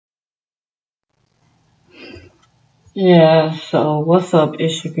Yeah, so what's up?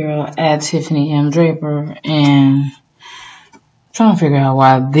 It's your girl at Tiffany and I'm trying to figure out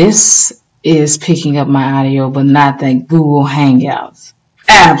why this is picking up my audio but not that Google Hangouts.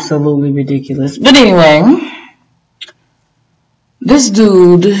 Absolutely ridiculous. But anyway, this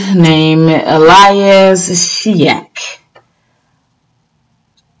dude named Elias Shiak.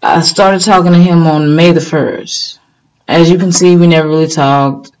 I started talking to him on May the 1st. As you can see, we never really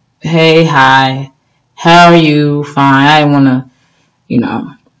talked. Hey, hi. How are you? Fine. I didn't want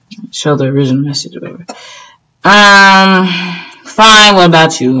to, show the original message or whatever. Fine. What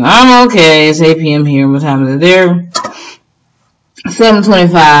about you? I'm okay. It's 8 p.m. here. What time is it there?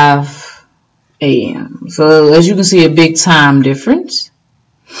 7:25 a.m. So, as you can see, a big time difference.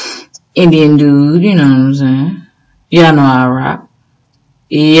 Indian dude, you know what I'm saying? Y'all know I rock.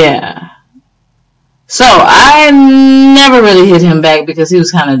 Yeah. So, I never really hit him back because he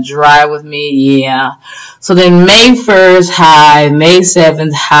was kind of dry with me. Yeah. So then May 1st, hi. May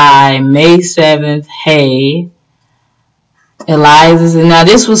 7th, hi. May 7th, hey. Elias. Now,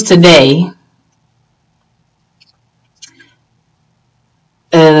 this was today.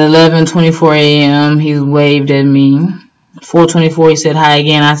 At 11:24 a.m., he waved at me. 4:24, he said hi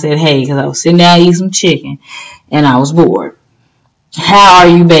again. I said hey because I was sitting down eating some chicken and I was bored. How are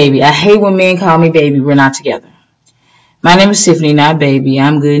you, baby? I hate when men call me baby. We're not together. My name is Tiffany, not baby.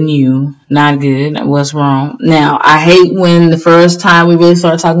 I'm good and you. Not good. What's wrong? Now, I hate when the first time we really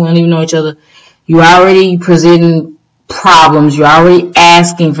start talking, we don't even know each other. You already presenting problems. You're already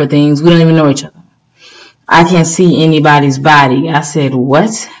asking for things. We don't even know each other. I can't see anybody's body. I said,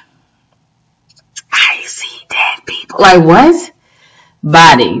 what? I see dead people. Like, what?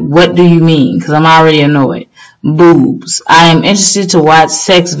 Body. What do you mean? Because I'm already annoyed. Boobs. I am interested to watch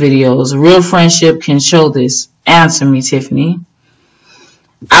sex videos. Real friendship can show this. Answer me, Tiffany.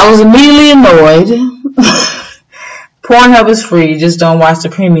 I was immediately annoyed. Pornhub is free. Just don't watch the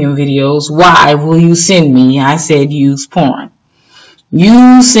premium videos. Why will you send me? I said use porn.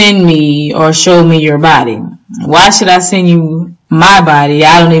 You send me or show me your body. Why should I send you my body?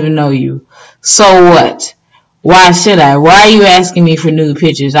 I don't even know you. So what? Why should I? Why are you asking me for nude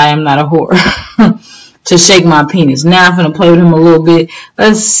pictures? I am not a whore. To shake my penis. Now I'm going to play with him a little bit.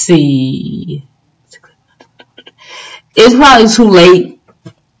 Let's see. It's probably too late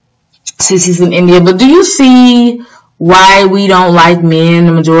since he's in India. But do you see why we don't like men?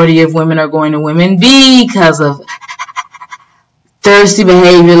 The majority of women are going to women because of thirsty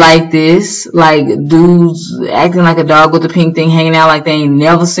behavior like this. Like dudes acting like a dog with a pink thing hanging out like they ain't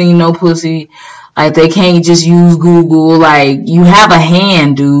never seen no pussy. Like they can't just use Google. Like you have a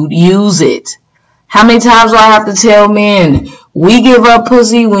hand, dude. Use it. How many times do I have to tell men, we give up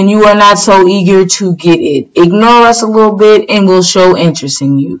pussy when you are not so eager to get it. Ignore us a little bit and we'll show interest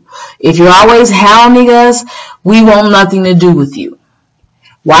in you. If you're always hounding us, we want nothing to do with you.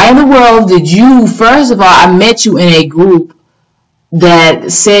 Why in the world did you, first of all, I met you in a group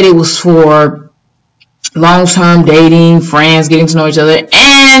that said it was for long-term dating, friends, getting to know each other,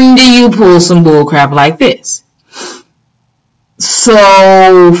 and you pull some bull crap like this.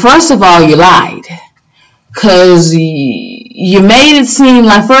 So, first of all, you lied. Because you made it seem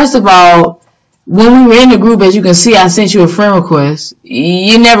like, first of all, when we were in the group, as you can see, I sent you a friend request.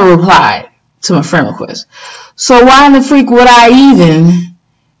 You never replied to my friend request. So, why in the freak would I even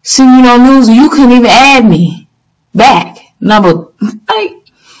send you no news? You couldn't even add me back. Number, like,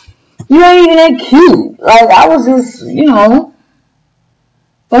 you ain't even that cute. Like, I was just,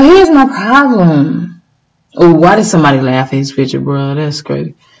 But here's my problem. Oh, why did somebody laugh at his picture, bro? That's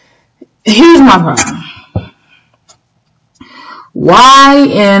crazy. Here's my problem. Why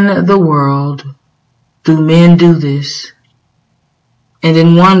in the world do men do this and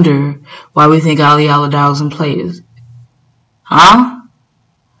then wonder why we think all y'all are dogs and players? Huh?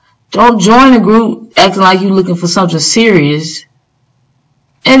 Don't join a group acting like you looking for something serious.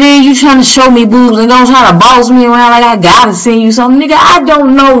 And then you trying to show me boobs and don't try to boss me around like I gotta send you something. Nigga, I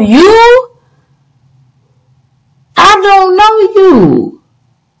don't know you. I don't know you.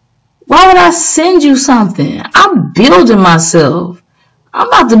 Why would I send you something? I'm building myself. I'm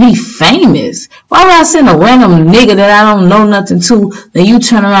about to be famous. Why would I send a random nigga that I don't know nothing to, then you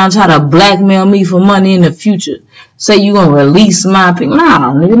turn around and try to blackmail me for money in the future? Say you gonna release my pic?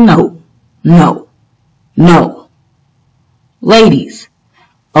 Nah, nigga, no. Ladies,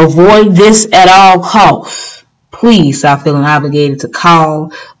 avoid this at all costs. Please stop feeling obligated to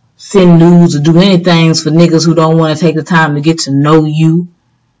call, send nudes, or do anything for niggas who don't want to take the time to get to know you.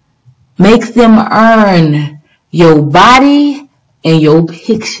 Make them earn your body and your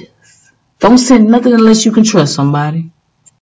pictures. Don't send nothing unless you can trust somebody.